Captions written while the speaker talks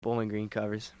Bowling Green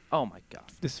covers. Oh, my God.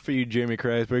 This is for you, Jamie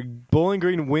Kreisberg. Bowling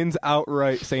Green wins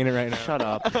outright, saying it right now. Shut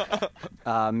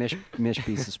up. Mich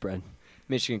beats the spread.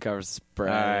 Michigan covers the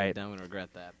spread. All right. I'm going to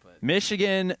regret that. But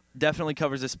Michigan definitely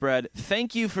covers the spread.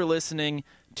 Thank you for listening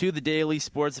to the Daily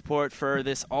Sports Report for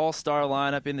this all-star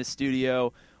lineup in the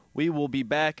studio. We will be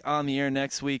back on the air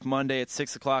next week, Monday at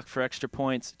 6 o'clock for Extra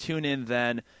Points. Tune in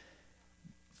then.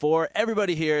 For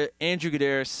everybody here, Andrew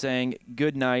Gadaris saying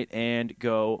good night and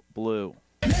go Blue.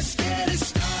 Let's get it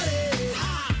started.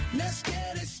 Let's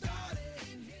get it started.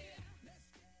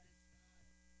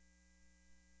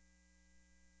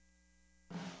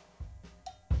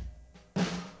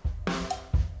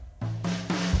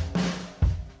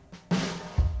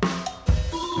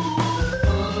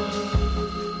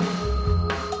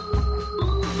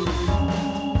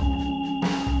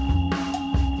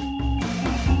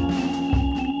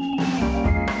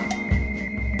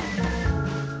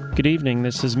 Good evening,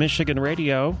 this is Michigan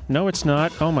Radio. No, it's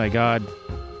not. Oh my God.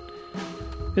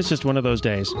 It's just one of those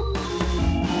days.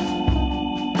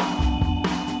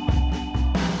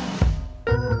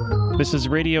 This is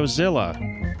Radio Zilla.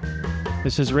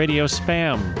 This is Radio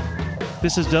Spam.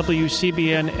 This is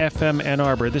WCBN FM Ann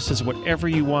Arbor. This is whatever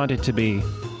you want it to be.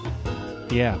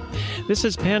 Yeah. This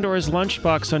is Pandora's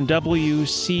Lunchbox on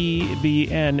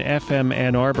WCBN FM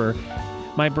Ann Arbor.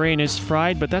 My brain is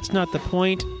fried, but that's not the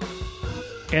point.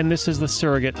 And this is the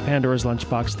surrogate Pandora's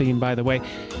Lunchbox theme, by the way.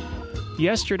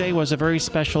 Yesterday was a very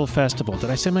special festival. Did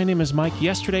I say my name is Mike?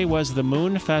 Yesterday was the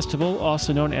Moon Festival,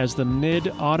 also known as the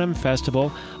Mid-Autumn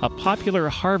Festival, a popular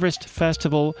harvest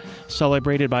festival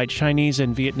celebrated by Chinese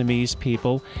and Vietnamese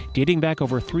people, dating back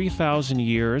over 3,000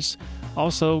 years,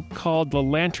 also called the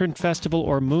Lantern Festival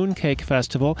or Mooncake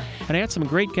Festival. And I had some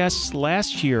great guests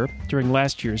last year during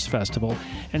last year's festival.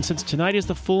 And since tonight is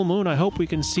the full moon, I hope we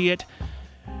can see it.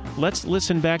 Let's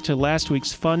listen back to last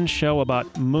week's fun show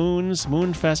about moons,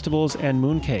 moon festivals, and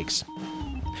mooncakes.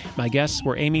 My guests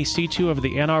were Amy Situ of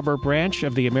the Ann Arbor branch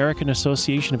of the American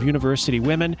Association of University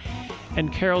Women,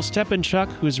 and Carol Stepanchuk,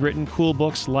 who's written cool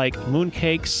books like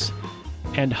Mooncakes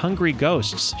and Hungry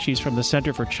Ghosts. She's from the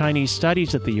Center for Chinese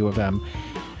Studies at the U of M.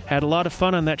 Had a lot of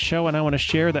fun on that show, and I want to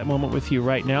share that moment with you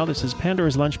right now. This is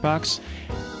Pandora's Lunchbox,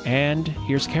 and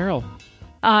here's Carol.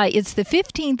 It's the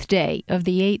 15th day of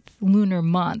the 8th lunar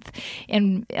month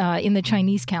in the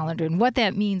Chinese calendar. And what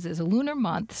that means is a lunar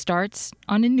month starts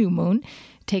on a new moon,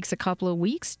 takes a couple of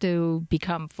weeks to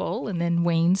become full, and then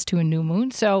wanes to a new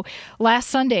moon. So last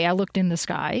Sunday, I looked in the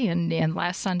sky and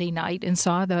last Sunday night and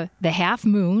saw the half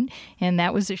moon, and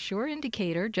that was a sure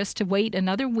indicator just to wait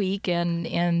another week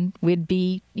and we'd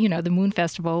be, the moon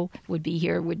festival would be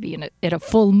here, would be at a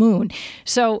full moon.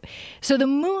 So the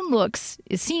moon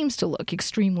seems to look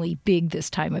extremely big this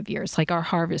time of year. It's like our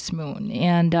harvest moon.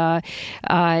 And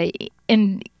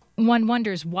one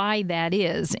wonders why that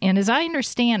is. And as I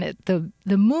understand it, the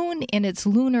moon in its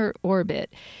lunar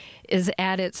orbit is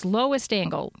at its lowest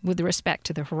angle with respect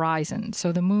to the horizon.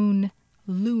 So the moon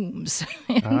looms.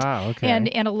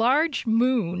 And a large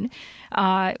moon,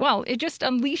 it just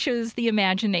unleashes the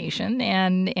imagination,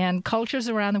 and cultures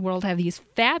around the world have these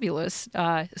fabulous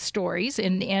stories,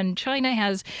 and China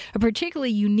has a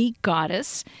particularly unique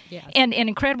goddess. Yes. and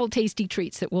incredible tasty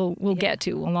treats that we'll get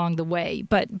to along the way.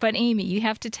 But Amy, you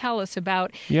have to tell us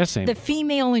about the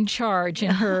female in charge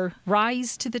and her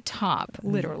rise to the top,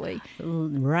 literally.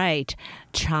 Right.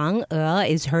 Chang'e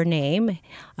is her name,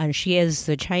 and she is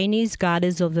the Chinese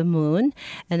goddess of the moon.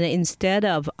 And instead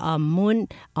of a man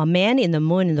in the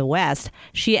moon in the west,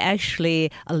 she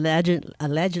actually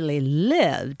allegedly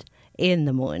lived in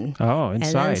the moon. Oh,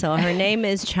 inside. And so her name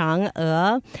is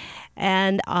Chang'e.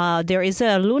 And there is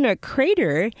a lunar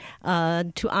crater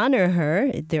to honor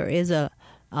her. There is a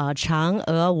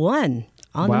Chang'e 1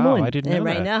 on the moon. I didn't know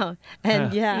right that. now.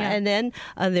 And and then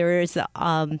there is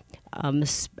a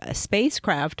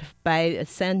spacecraft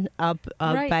sent up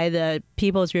by the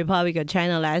People's Republic of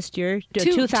China last year,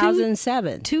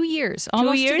 2007. 2 years,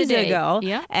 almost 2 years ago.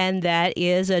 Yeah. And that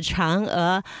is a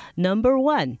Chang'e number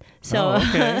 1. So,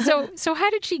 so how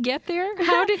did she get there?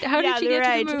 How did she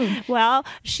get to the moon? Well,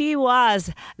 she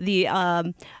was the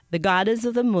goddess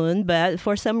of the moon, but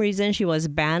for some reason she was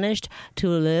banished to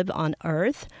live on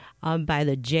Earth by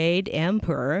the Jade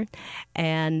Emperor.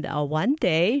 And one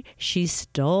day she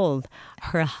stole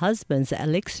her husband's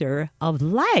elixir of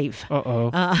life.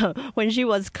 When she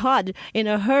was caught in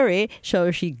a hurry,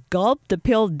 so she gulped the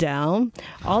pill down.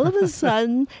 All of a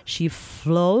sudden, she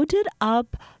floated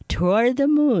up toured the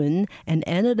moon and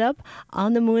ended up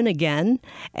on the moon again.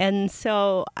 And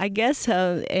so I guess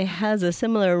it has a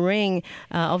similar ring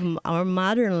of our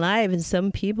modern life. And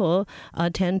some people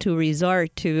tend to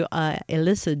resort to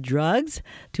illicit drugs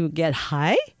to get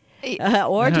high.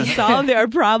 Or to solve their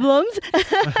problems.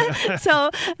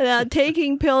 So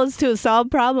taking pills to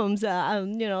solve problems,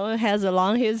 has a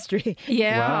long history.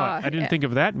 Yeah. Wow, I didn't think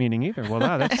of that meaning either. Well,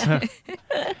 that's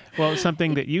well,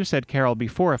 something that you said, Carol,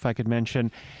 before, if I could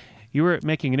mention. You were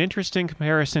making an interesting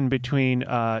comparison between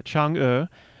Chang'e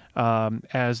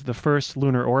as the first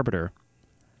lunar orbiter.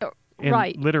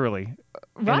 Right. Literally.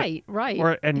 Right.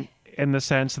 Or in the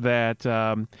sense that,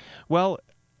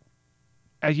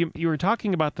 as you were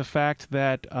talking about the fact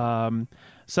that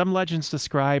some legends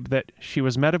describe that she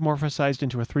was metamorphosized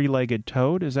into a three-legged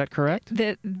toad. Is that correct?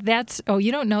 That's you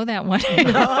don't know that one.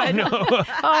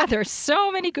 No. There's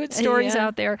so many good stories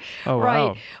out there. Oh,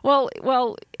 right. wow.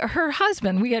 Well, her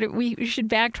husband. We should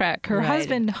backtrack. Her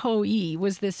husband Hou-Yi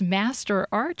was this master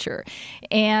archer,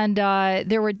 and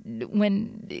there were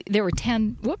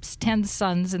 10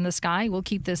 suns in the sky. We'll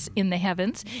keep this in the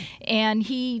heavens, and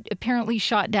he apparently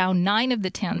shot down 9 of the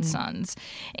 10 suns,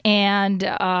 and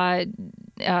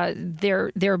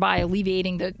thereby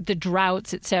alleviating the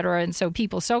droughts, etc. And so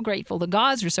people so grateful, the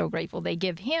gods are so grateful, they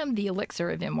give him the elixir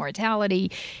of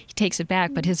immortality. He takes it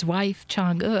back, but his wife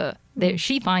Chang'e,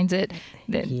 she finds it.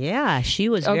 Yeah, she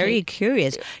was very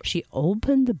curious. She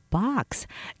opened the box,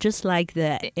 just like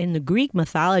in the Greek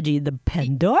mythology, the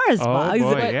Pandora's box.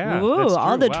 Boy, yeah, Ooh, that's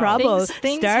all true. the Wow. trouble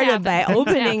Things started happen. by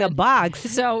opening a Happen. box.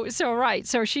 So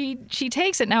she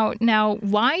takes it. Now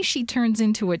why she turns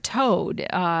into a toad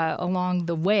along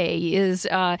the way is,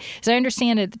 as I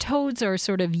understand it, the toads are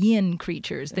sort of yin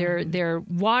creatures. They're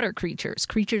water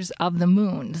creatures of the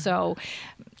moon. So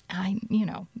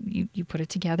you put it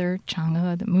together,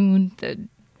 Chang'e, the moon,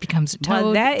 becomes a toad.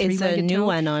 Well, that is a three-legged new toad.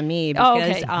 one on me Oh,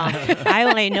 because okay. I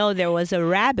only know there was a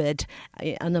rabbit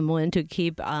on the moon to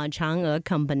keep Chang'e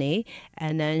company,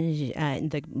 and then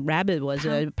the rabbit was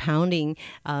pounding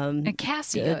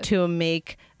Acacia. to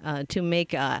make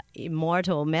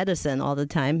immortal medicine all the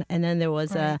time, and then there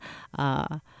was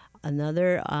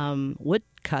another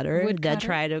woodcutter that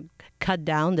tried to cut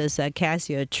down this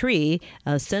acacia tree,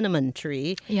 a cinnamon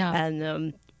tree,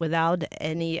 and without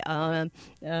any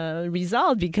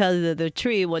result because the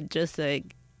tree would just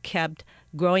kept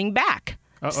growing back.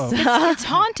 Uh-oh. It's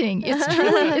haunting.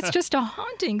 It's just a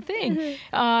haunting thing.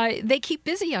 They keep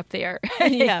busy up there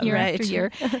year after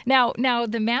year. Now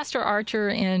the master archer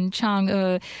and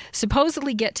Chang'e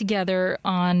supposedly get together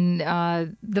on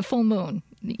the full moon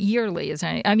yearly.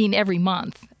 Every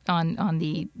month. On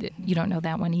the you don't know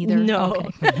that one either? No.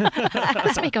 Okay.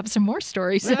 Let's make up some more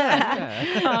stories. Well,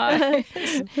 I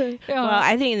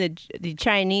think the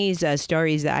Chinese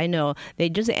stories that I know, they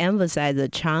just emphasize the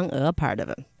Chang'e part of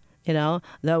it. The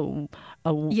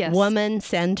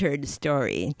woman-centered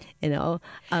story.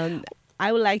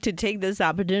 I would like to take this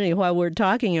opportunity while we're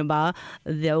talking about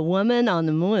the woman on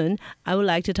the moon. I would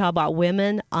like to talk about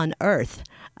women on Earth.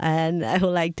 And I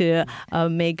would like to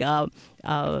make a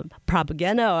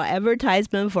propaganda or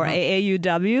advertisement for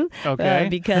AAUW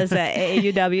because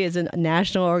AAUW is a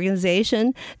national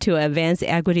organization to advance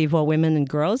equity for women and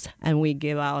girls, and we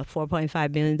give out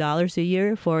 $4.5 million a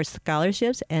year for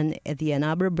scholarships, and at the Ann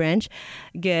Arbor branch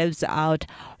gives out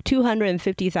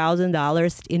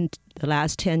 $250,000 in the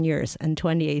last 10 years and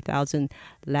 $28,000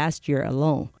 last year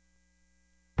alone.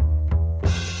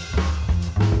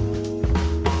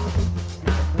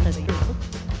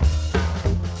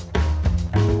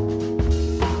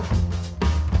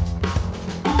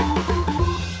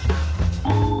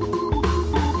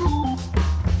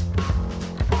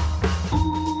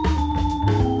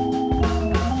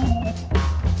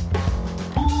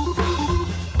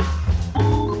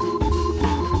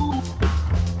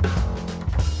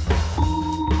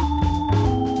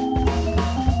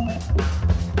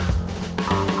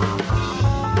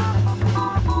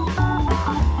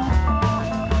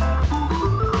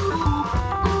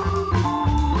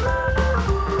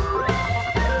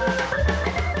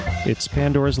 It's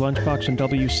Pandora's Lunchbox on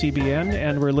WCBN,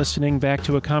 and we're listening back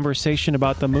to a conversation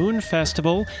about the Moon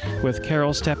Festival with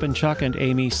Carol Stepanchuk and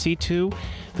Amy Situ.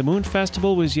 The Moon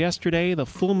Festival was yesterday. The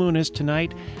full moon is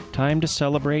tonight. Time to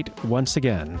celebrate once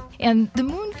again. And the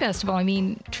Moon Festival,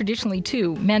 traditionally,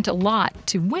 too, meant a lot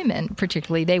to women,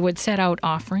 particularly. They would set out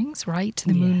offerings, right, to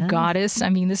the moon goddess.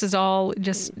 This is all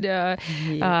just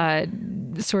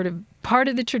sort of part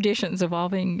of the traditions,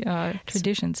 evolving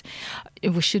traditions.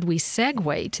 Should we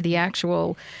segue to the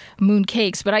actual moon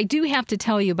cakes? But I do have to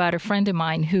tell you about a friend of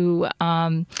mine who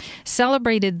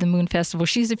celebrated the Moon Festival.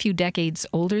 She's a few decades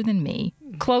older than me.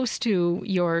 close to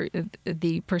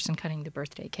the person cutting the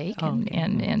birthday cake, Oh,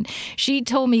 and she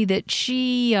told me that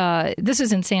she this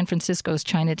is in San Francisco's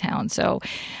Chinatown. So,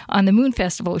 on the Moon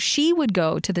Festival, she would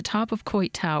go to the top of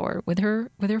Coit Tower with her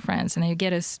friends, and they would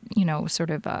get us sort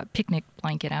of a picnic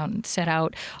blanket out and set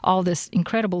out all this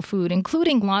incredible food,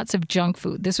 including lots of junk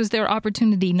food. This was their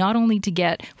opportunity not only to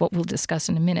get what we'll discuss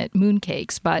in a minute, moon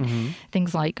cakes, but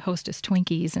things like Hostess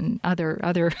Twinkies and other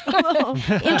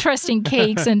interesting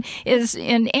cakes and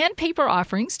paper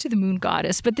offerings to the moon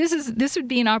goddess. But this would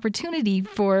be an opportunity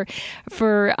for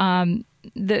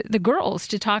the girls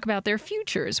to talk about their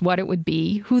futures, what it would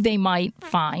be, who they might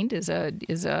find as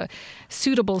a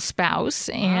suitable spouse,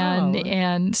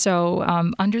 and so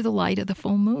under the light of the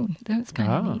full moon. That's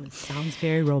kind of neat. Sounds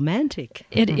very romantic.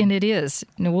 And it is.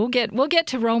 No, we'll get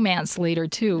to romance later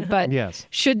too. But Yes.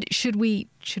 should we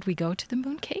go to the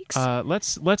moon cakes?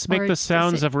 Let's make Or the is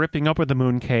sounds it- of ripping up with the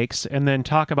moon cakes and then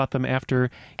talk about them after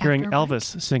hearing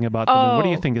Elvis sing about the moon. What do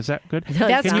you Oh. think? Is that good?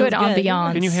 That's sounds good good.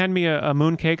 ambiance. Can you hand me a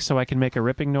moon cake so I can make a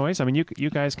ripping noise? I mean, you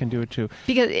guys can do it too.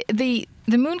 Because the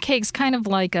moon cake's kind of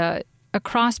like a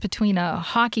cross between a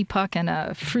hockey puck and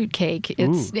a fruit cake.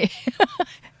 It's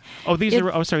Oh, these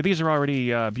are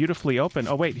already beautifully open.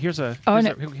 Oh, wait, here's a. Oh, here's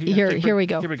no. Here we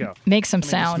go. Here we go. Make some Let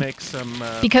me just sound. make some.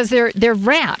 Because they're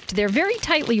wrapped. They're very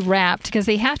tightly wrapped because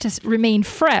they have to remain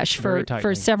fresh Very for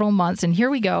tightly. several months. And here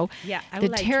we go. Yeah, I the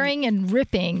would like to- tearing and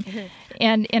ripping,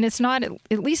 and it's not,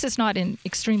 at least it's not an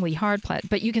extremely hard plat.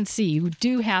 But you can see you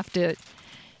do have to.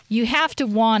 You have to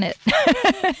want it.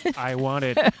 I want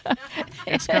it.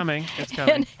 It's coming. It's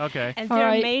coming. Okay. And All they're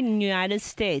right. made in the United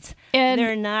States. And-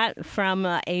 they're not from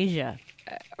Asia.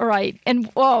 All right. And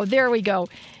whoa, there we go.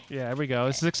 Yeah, there we go.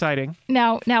 This is exciting.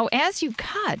 Now, as you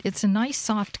cut, it's a nice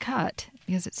soft cut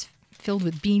because it's filled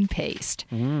with bean paste.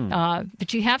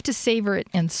 But you have to savor it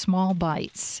in small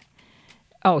bites.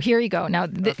 Oh, here you go. Now,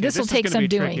 Okay, this will is take gonna some be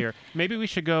doing. trickier. Maybe we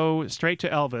should go straight to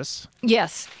Elvis.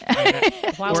 Yes,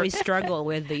 While we struggle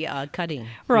with the cutting.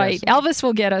 right. Yes. Elvis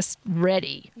will get us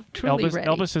ready, truly ready.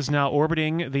 Elvis is now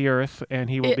orbiting the Earth, and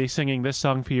he will be singing this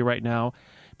song for you right now.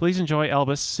 Please enjoy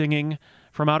Elvis singing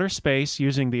from outer space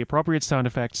using the appropriate sound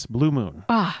effects, Blue Moon.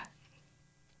 Ah,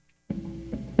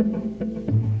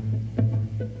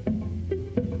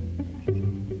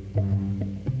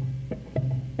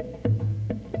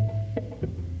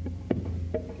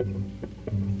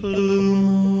 Blue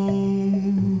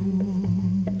moon,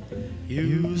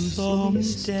 you saw me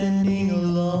standing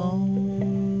alone,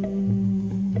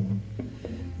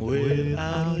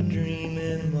 without a dream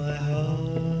in my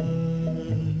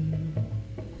heart,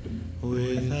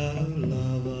 without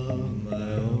love of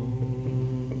my own.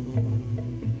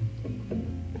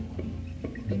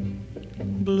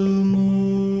 Blue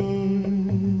moon,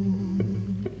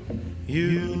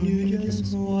 you knew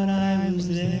just what I was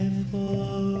there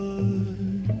for.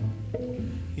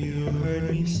 You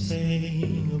heard me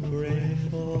saying a prayer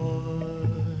for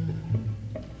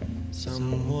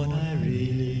someone I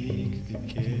really could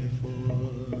care for.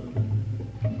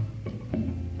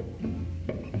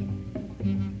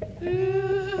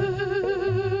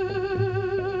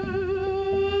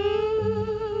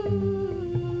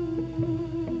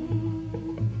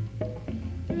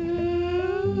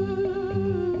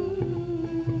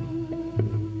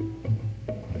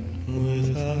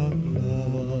 Without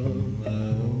love of my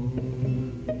own.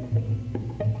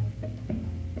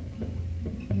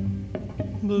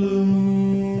 Blue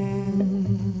moon,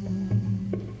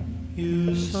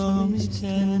 you saw me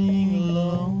standing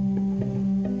alone,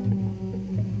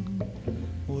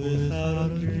 without a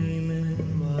dream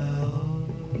in my heart,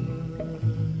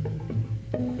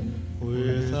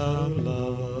 without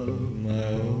love of my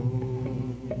own.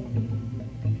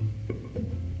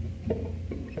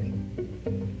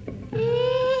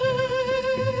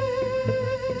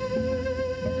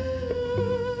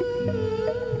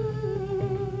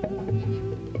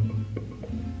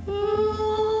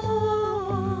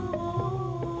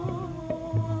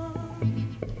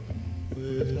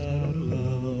 Without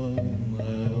love of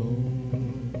my own.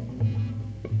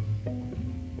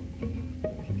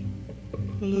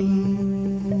 Blue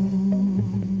moon.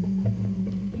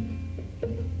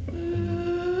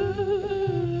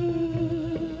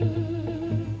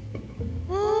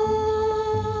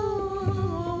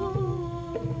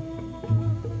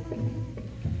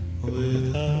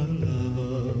 Without love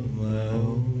of my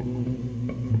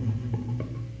own.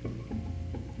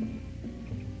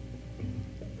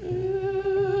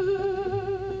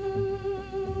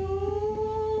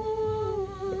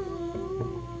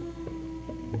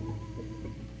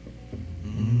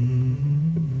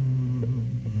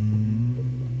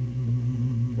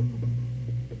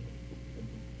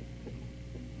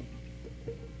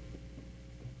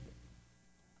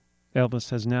 Elvis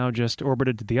has now just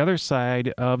orbited to the other side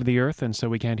of the Earth, and so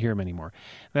we can't hear him anymore.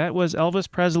 That was Elvis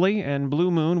Presley and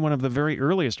Blue Moon, one of the very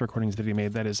earliest recordings that he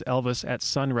made. That is Elvis at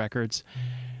Sun Records.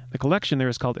 The collection there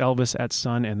is called Elvis at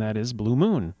Sun, and that is Blue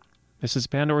Moon. This is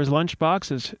Pandora's Lunchbox,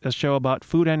 it's a show about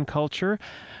food and culture.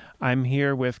 I'm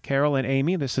here with Carol and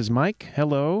Amy. This is Mike.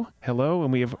 Hello. Hello.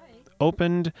 And we have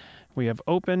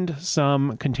opened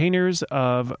some containers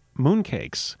of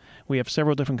mooncakes. We have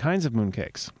several different kinds of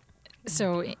mooncakes.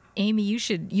 So, Amy, you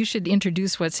should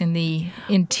introduce what's in the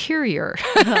interior.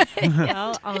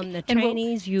 Well, the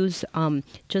Chinese use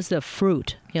just the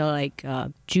fruit, like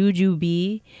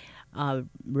jujube,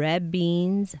 red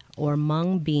beans or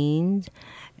mung beans,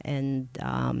 and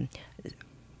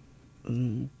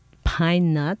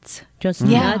pine nuts, just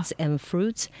nuts and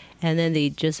fruits, and then they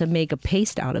just make a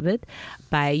paste out of it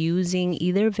by using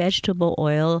either vegetable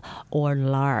oil or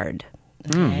lard.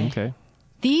 Okay.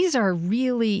 These are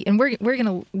really, and we're going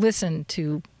to listen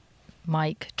to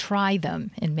Mike try them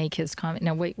and make his comment.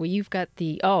 Now wait, you've got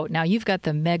the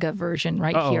mega version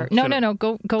right here. No,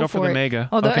 go for for the it. mega.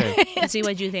 Okay. Let's see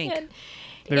what you think.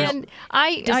 and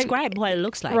I Describe what it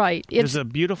looks like. Right. There's a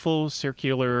beautiful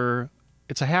circular.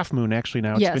 It's a half moon actually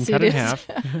now. It's Yes, been cut it in is. half,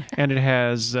 and it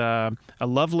has a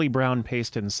lovely brown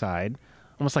paste inside.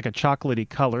 Almost like a chocolatey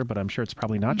color, but I'm sure it's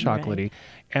probably not chocolatey. Right.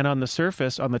 And on the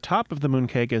surface, on the top of the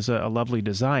mooncake is a lovely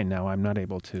design. Now, I'm not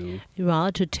able to...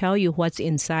 Well, to tell you what's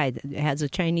inside, it has a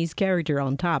Chinese character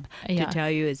on top Yeah. to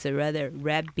tell you it's a rather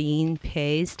red bean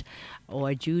paste or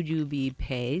jujube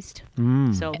paste.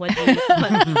 So what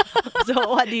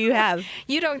do you have?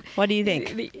 You don't. What do you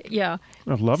think? Yeah.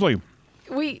 Oh, lovely.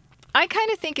 I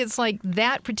kind of think it's like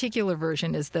that particular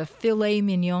version is the filet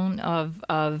mignon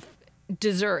of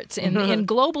desserts in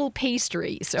global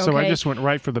pastries. Okay? So I just went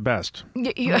right for the best.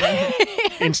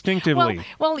 Instinctively.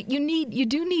 Well, you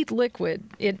do need liquid.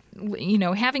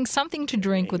 Having something to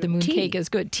drink with the mooncake is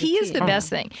good. Tea is the best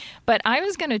thing. But I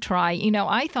was going to try.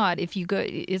 I thought if you go,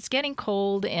 it's getting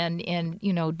cold, and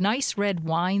nice red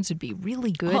wines would be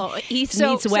really good. Oh, East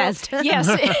meets West. Yes.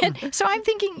 So I'm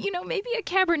thinking, maybe a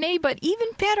Cabernet, but even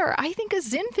better, I think a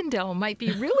Zinfandel might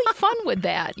be really fun with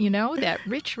that. That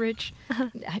rich.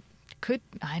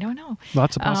 I don't know.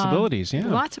 Lots of possibilities, yeah.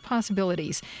 Lots of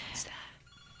possibilities.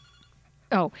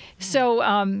 Oh, so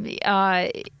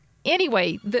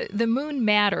anyway, the moon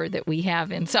matter that we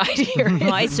have inside here.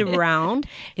 Well, it's round.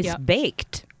 It's Yeah.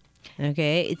 baked.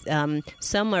 Okay. It's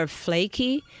some are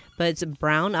flaky, but it's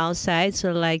brown outside.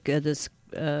 So like this.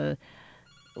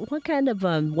 What kind of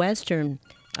Western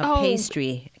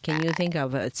pastry can you think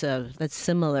of? It's that's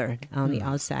similar on the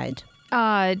outside.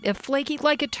 A flaky,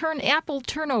 like apple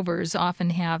turnovers often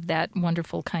have that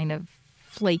wonderful kind of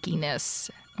flakiness,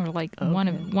 or like one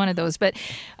of those. But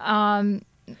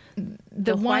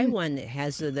the white one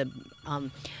has the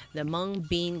mung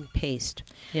bean paste.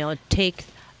 Take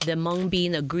the mung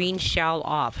bean, the green shell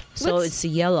off, so it's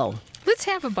yellow. Let's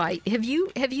have a bite. Have you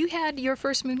had your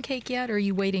first mooncake yet, or are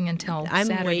you waiting until I'm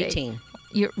Saturday? waiting.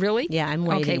 Really? Yeah, I'm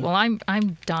waiting. Okay, well, I'm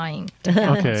dying to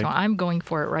have Okay. it, so I'm going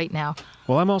for it right now.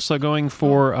 Well, I'm also going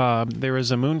for, there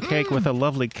is a mooncake with a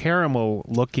lovely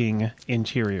caramel-looking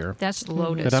interior. That's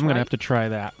Lotus, But I'm going right? to have to try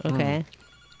that. Okay.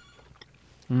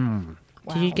 Wow.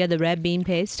 Did you get the red bean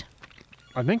paste?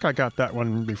 I think I got that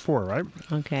one before, right?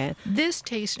 Okay. This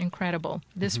tastes incredible.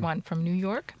 This one from New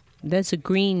York. That's a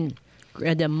green,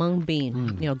 the mung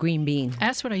bean, green bean.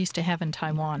 That's what I used to have in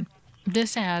Taiwan.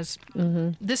 This has,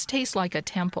 this tastes like a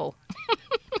temple.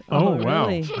 Oh, wow.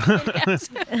 Really?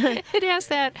 It has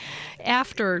that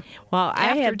after. Well, I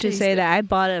have to aftertaste say that I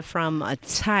bought it from a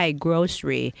Thai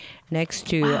grocery next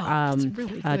to Wow, that's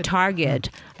really good. Target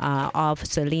off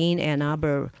Celine and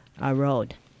Arbor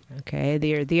Road. Okay,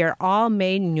 they are all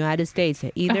made in the United States,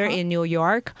 either in New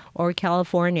York or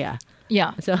California.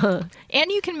 Yeah. So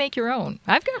And you can make your own.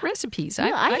 I've got recipes.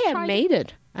 I I've have tried made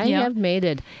it. I Yeah. have made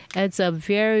it. It's a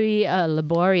very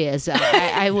laborious.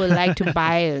 I would like to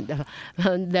buy it.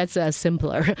 That's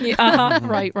simpler. Yeah,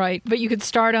 right. But you could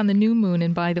start on the new moon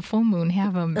and by the full moon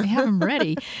have them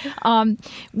ready.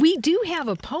 We do have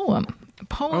a poem.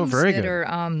 Poems very that good.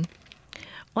 are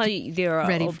Well, there are,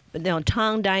 Ready.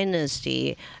 Tang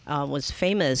Dynasty was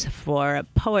famous for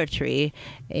poetry,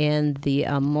 and the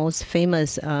most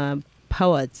famous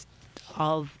poets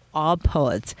of all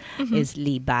poets is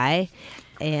Li Bai.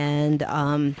 And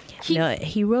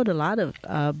he wrote a lot of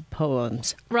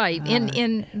poems. right.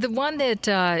 And the one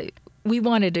that we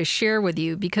wanted to share with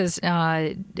you because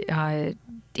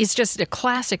it's just a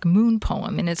classic moon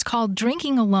poem, and it's called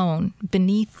 "Drinking Alone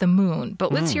Beneath the Moon."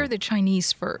 But let's hear the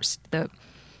Chinese first.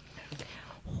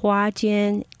 花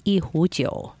间一壶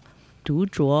酒，独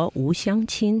酌无相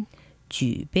亲。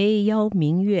举杯邀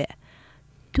明月，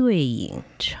对影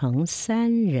成三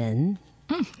人。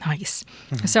 Nice.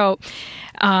 So,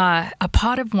 a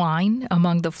pot of wine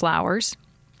among the flowers.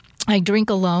 I drink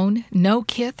alone, no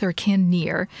kith or kin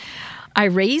near. I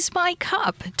raise my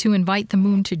cup to invite the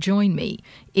moon to join me.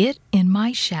 It and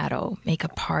my shadow make a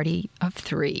party of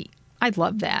three. I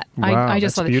love that. Wow, I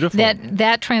just that's love beautiful. it.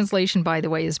 That translation, by the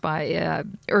way, is by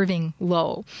Irving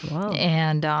Lowe. Wow.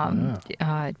 And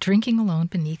drinking alone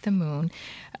beneath the moon.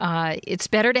 It's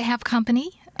better to have company,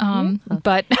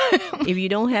 but If you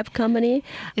don't have company,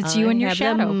 It's you and your have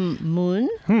shadow. the moon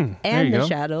there and you the go.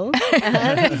 shadow.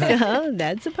 So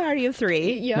that's a party of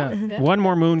three. yeah. Now, one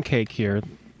more moon cake here.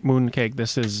 Moon cake.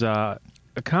 This is a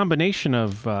combination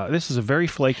of. This is a very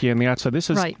flaky on the outside. This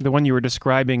is Right. the one you were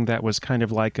describing that was kind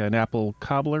of like an apple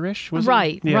cobbler-ish. Was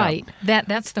Right, it? Yeah. right.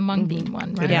 That's the mung bean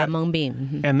one, right? Yeah, mung bean.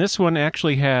 Mhm. And this one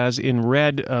actually has in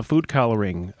red food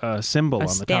coloring a symbol A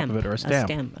on the top of stamp. it, or a A stamp.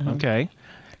 stamp, uh-huh. Okay.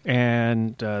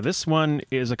 And this one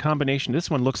is a combination.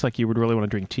 This one looks like you would really want to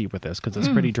drink tea with this because it's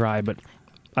pretty dry, but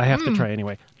I have to try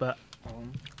anyway. But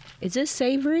Is this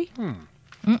savory?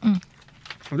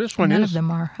 this one None is. of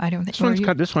them are. I don't think. This, one's are you?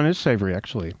 cut, this one is savory,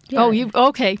 actually. Oh, you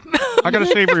okay? I got a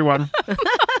savory one.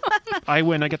 I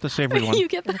win. I get the savory one. You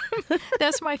get that?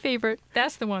 That's my favorite.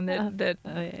 That's the one that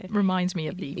reminds me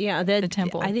of the Yeah, the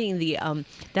temple. I think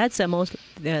that's the most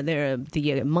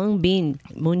the mung bean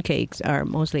mooncakes are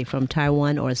mostly from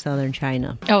Taiwan or southern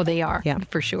China. Oh, they are. Yeah.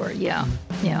 For sure. Yeah.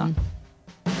 Yeah.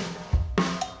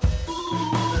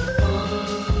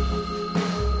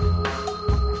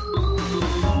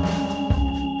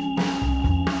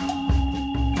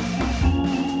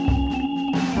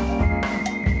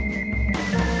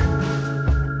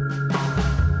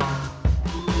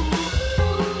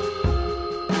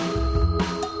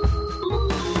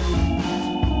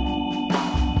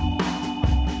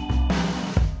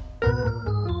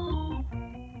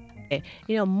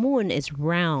 You know, moon is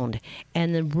round,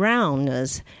 and the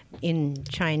roundness in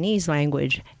Chinese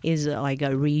language is like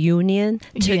a reunion,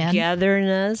 Jian.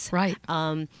 togetherness. Right.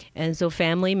 And so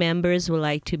family members would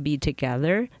like to be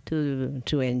together to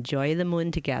enjoy the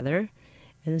moon together.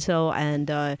 And so,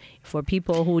 for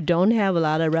people who don't have a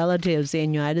lot of relatives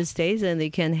in United States, and they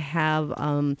can have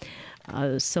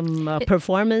some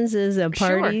performances and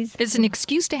parties. Sure. It's an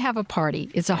excuse to have a party.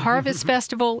 It's a harvest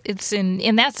festival.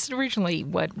 And that's originally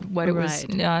what it was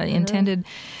Right. intended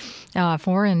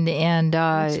for. And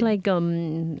It's like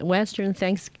Western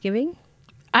Thanksgiving.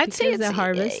 I'd say because it's the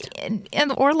harvest.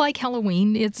 and or like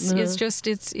Halloween. It's just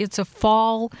it's a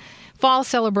fall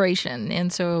celebration,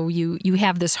 and so you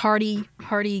have this hearty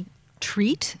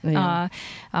treat. Yeah.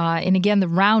 And again, the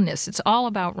roundness. It's all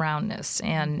about roundness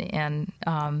and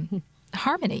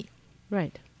harmony.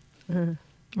 Right. Right.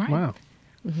 Wow.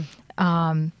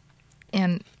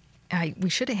 And we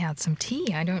should have had some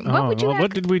tea. I don't. Oh, What would you? well,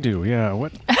 what did we do? Yeah.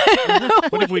 What?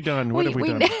 What have we done? What have we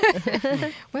done?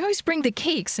 We always bring the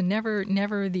cakes and never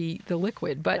the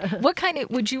liquid. But what kind of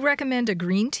would you recommend a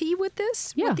green tea with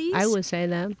this? Yeah, with these? I would say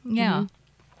that. Yeah.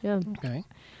 Yeah. Okay.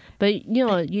 But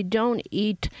you don't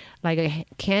eat like a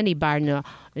candy bar.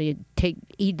 You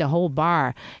eat the whole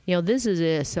bar. This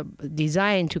is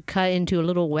designed to cut into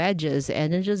little wedges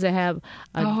and then just have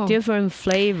different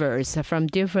flavors from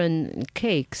different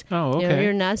cakes. Oh, okay.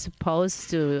 You're not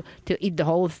supposed to eat the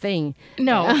whole thing.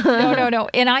 No.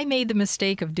 And I made the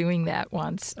mistake of doing that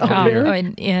once.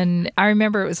 Really? And I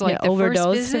remember it was like Yeah, the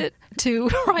overdose. first visit to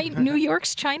New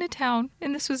York's Chinatown,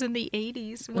 and this was in the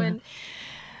 80s when.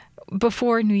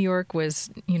 Before New York was,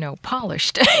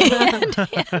 polished.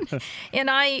 and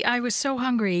I was so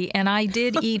hungry, and I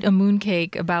did eat a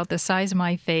mooncake about the size of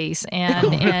my face,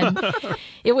 and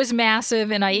it was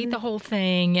massive, and I ate the whole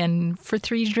thing, and for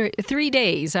 3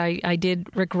 days I did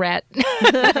regret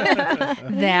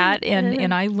that,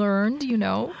 and I learned,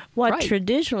 Well, right.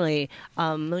 traditionally,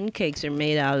 mooncakes are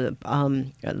made out of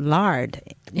lard.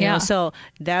 you know, so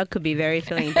that could be very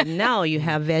filling. But now you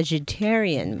have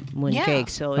vegetarian mooncake,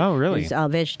 so Oh, really? it's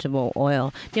vegetable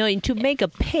oil. You know, to make a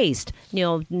paste,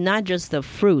 not just the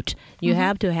fruit, you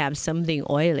have to have something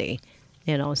oily.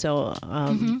 You know, so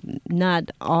not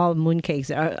all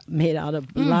mooncakes are made out of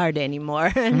lard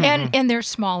anymore. And they're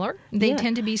smaller. They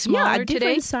tend to be smaller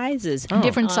different today. sizes.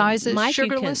 Different sizes, Mike, you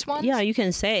sugarless can, ones? Yeah, you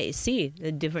can see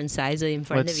the different sizes in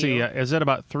front Let's of you. see. Is that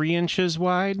about 3 inches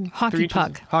wide? Hockey 3 inches?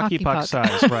 puck. Hockey Hockey puck puck.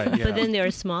 size, right? Yeah. But then there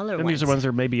are smaller Then ones. these are ones that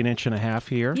are maybe an inch and a half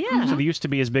here. Yeah. So they used to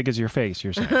be as big as your face,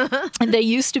 you're saying. And they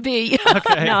used to be.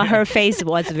 No, her face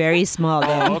was very small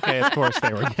then. Oh, okay. Of course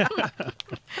they were.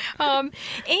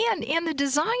 And the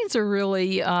designs are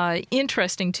really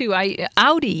interesting too.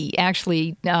 Audi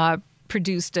actually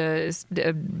produced a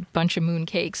bunch of moon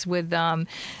cakes with,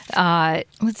 let's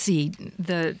see,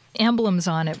 the emblems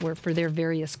on it were for their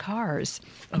various cars.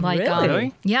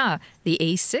 Really? Yeah, the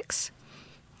A6,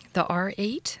 the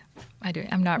R8.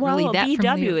 I'm not Well, really that VW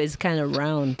familiar. is kind of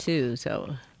round too,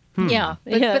 so. Yeah,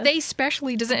 but, Yeah. but they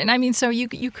specially design. I mean, so you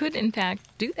could in fact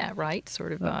do that, right?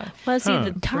 Sort of. Well, see,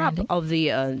 the top Branding. of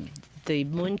the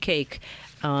mooncake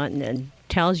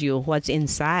tells you what's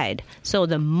inside. So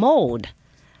the mold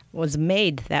was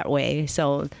made that way.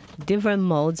 So different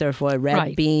molds are for red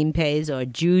Right. bean paste or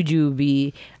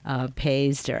jujube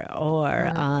paste or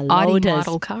Audi lotus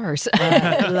model cars.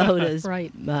 lotus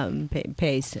Right.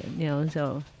 paste.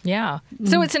 So Yeah.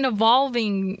 So it's an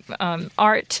evolving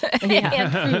art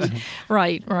and food.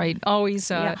 Right. Always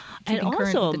and keeping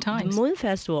current also with the times. moon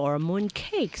festival or moon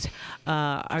cakes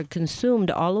are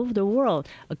consumed all over the world.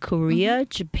 Korea,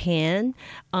 Japan,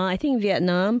 I think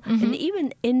Vietnam, and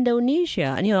even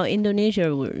Indonesia. And, Indonesia,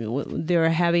 they're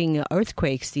having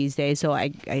earthquakes these days, so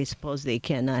I suppose they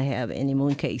cannot have any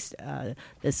mooncakes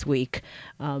this week.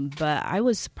 But I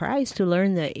was surprised to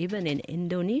learn that even in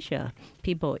Indonesia,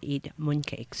 people eat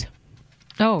mooncakes.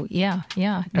 Oh, yeah.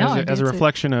 No, as a it's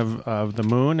reflection of the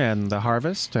moon and the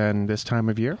harvest and this time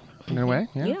of year, in a way.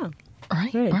 Yeah.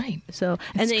 Right. So,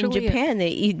 It's and in truly Japan, they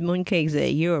eat mooncakes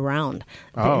year round.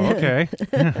 Oh, okay.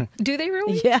 Do they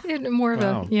really? Yeah. More of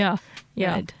Wow. a, yeah.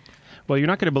 Right. Well, you're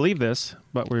not going to believe this,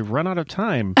 but we've run out of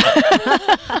time.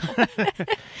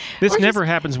 This never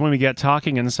happens when we get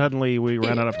talking and suddenly we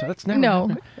run out of time. That's never No.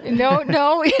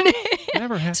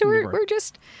 never happened So before. we're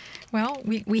just, well,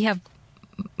 we have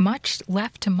much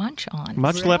left to munch on.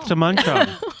 Much left to munch on.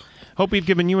 Hope we've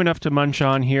given you enough to munch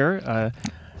on here.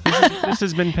 This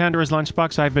has been Pandora's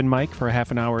Lunchbox. I've been Mike for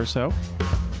half an hour or so.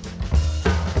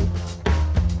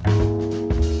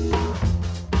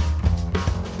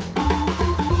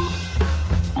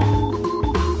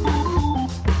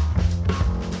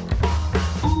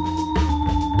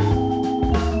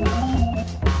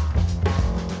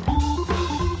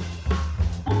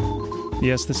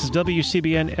 Yes, this is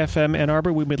WCBN FM Ann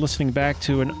Arbor. We've been listening back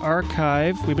to an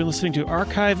archive. We've been listening to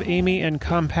Archive Amy and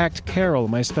Compact Carol,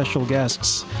 my special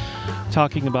guests,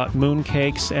 talking about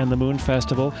mooncakes and the Moon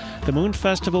Festival. The Moon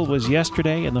Festival was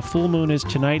yesterday and the full moon is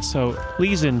tonight, so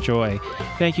please enjoy.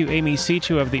 Thank you, Amy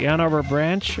Situ of the Ann Arbor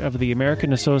branch of the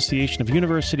American Association of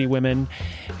University Women,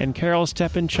 and Carol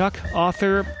Stepanchuk,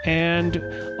 author, and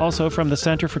also from the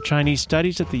Center for Chinese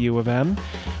Studies at the U of M.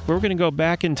 We're going to go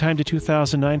back in time to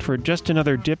 2009 for just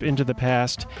another dip into the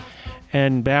past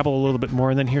and babble a little bit more,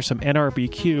 and then hear some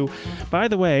NRBQ. By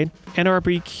the way,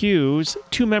 NRBQ's,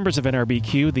 two members of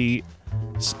NRBQ, the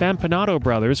Spampanato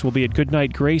brothers, will be at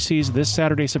Goodnight Gracie's this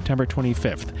Saturday, September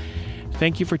 25th.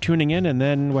 Thank you for tuning in, and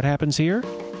then what happens here?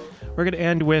 We're going to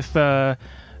end with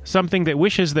something that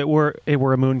wishes that it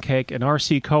were a mooncake, an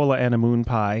RC Cola and a moon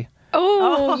pie.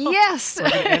 Oh, yes. We're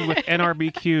going to end with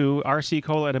NRBQ, RC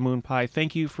Cola and a moon pie.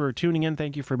 Thank you for tuning in.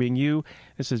 Thank you for being you.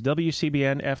 This is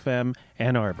WCBN FM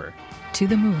Ann Arbor. To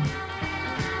the moon.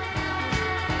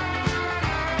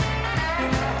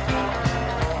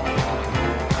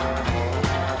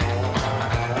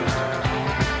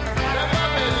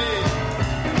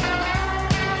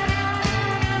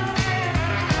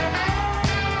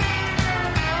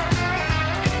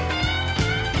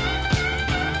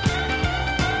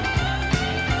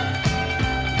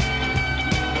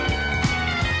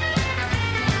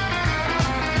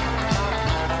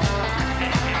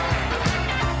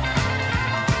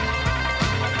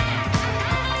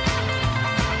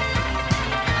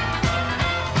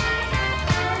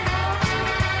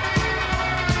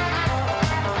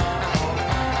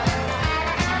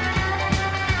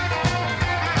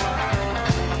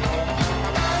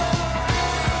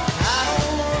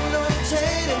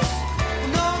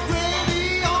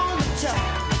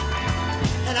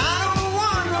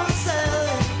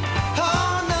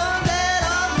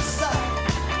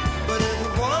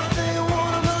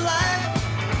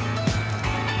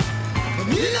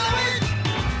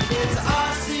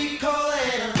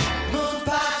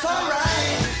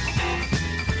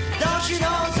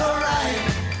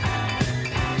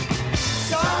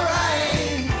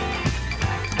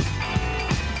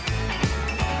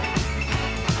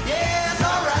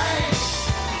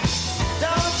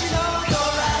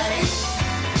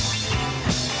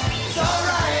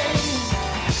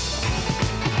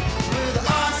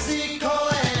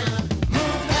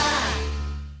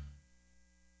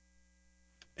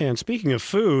 And speaking of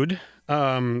food,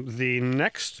 the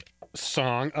next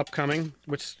song upcoming,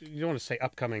 which you don't want to say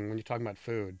upcoming when you're talking about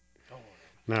food.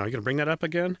 No, you're going to bring that up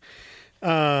again?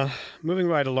 Moving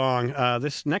right along,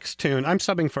 this next tune, I'm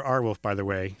subbing for Arwolf, by the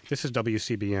way. This is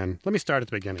WCBN. Let me start at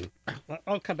the beginning.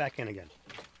 I'll come back in again.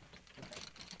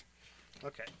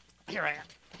 Okay, here I am.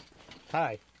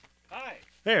 Hi. Hi.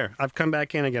 There, I've come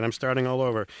back in again. I'm starting all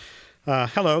over.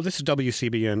 Hello, this is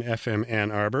WCBN FM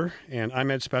Ann Arbor, and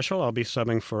I'm Ed Special. I'll be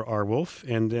subbing for Arwolf,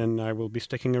 and then I will be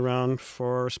sticking around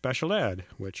for Special Ed,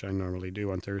 which I normally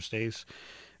do on Thursdays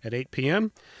at 8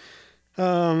 p.m.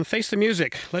 Face the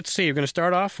music. Let's see. We're going to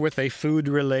start off with a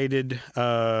food-related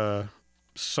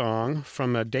song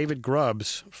from David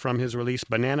Grubbs from his release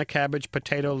Banana Cabbage,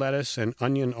 Potato Lettuce, and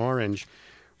Onion Orange.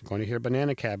 We're going to hear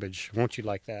Banana Cabbage. Won't you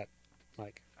like that,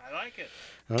 Mike? I like it.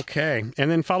 Okay.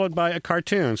 And then followed by a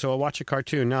cartoon. So I'll watch a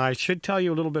cartoon. Now, I should tell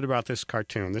you a little bit about this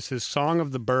cartoon. This is Song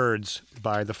of the Birds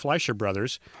by the Fleischer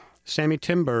Brothers. Sammy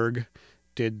Timberg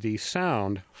did the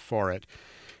sound for it.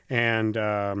 And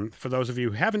for those of you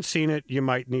who haven't seen it, you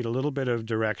might need a little bit of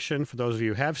direction. For those of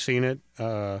you who have seen it,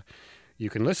 you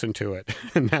can listen to it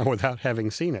now without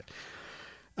having seen it.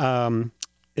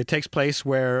 It takes place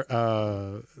where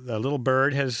the little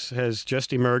bird has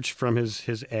just emerged from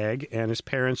his egg, and his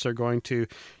parents are going to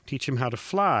teach him how to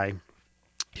fly,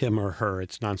 him or her.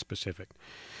 It's nonspecific.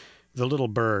 The little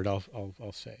bird,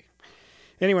 I'll say.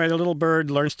 Anyway, the little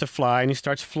bird learns to fly, and he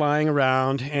starts flying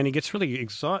around, and he gets really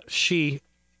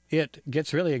It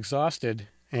gets really exhausted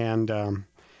and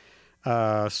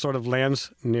sort of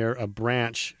lands near a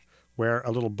branch where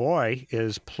a little boy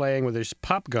is playing with his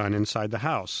pop gun inside the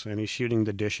house, and he's shooting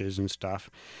the dishes and stuff.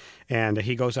 And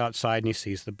he goes outside and he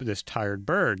sees this tired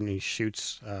bird, and he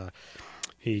shoots at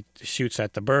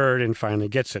the bird and finally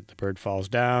gets it. The bird falls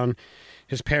down.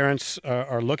 His parents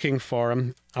are looking for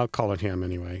him. I'll call it him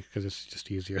anyway because it's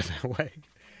just easier that way.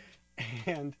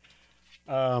 And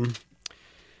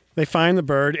they find the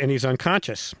bird, and he's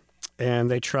unconscious. And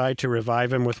they try to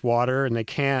revive him with water, and they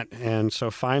can't. And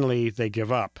so finally they give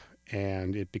up,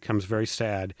 and it becomes very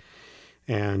sad.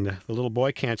 And the little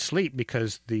boy can't sleep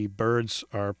because the birds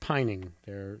are pining.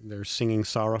 They're singing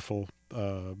sorrowful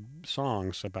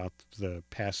songs about the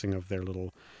passing of their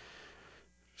little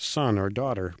son or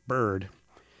daughter, bird.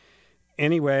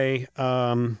 Anyway,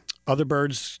 other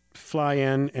birds fly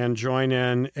in and join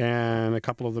in, and a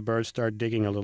couple of the birds start digging a little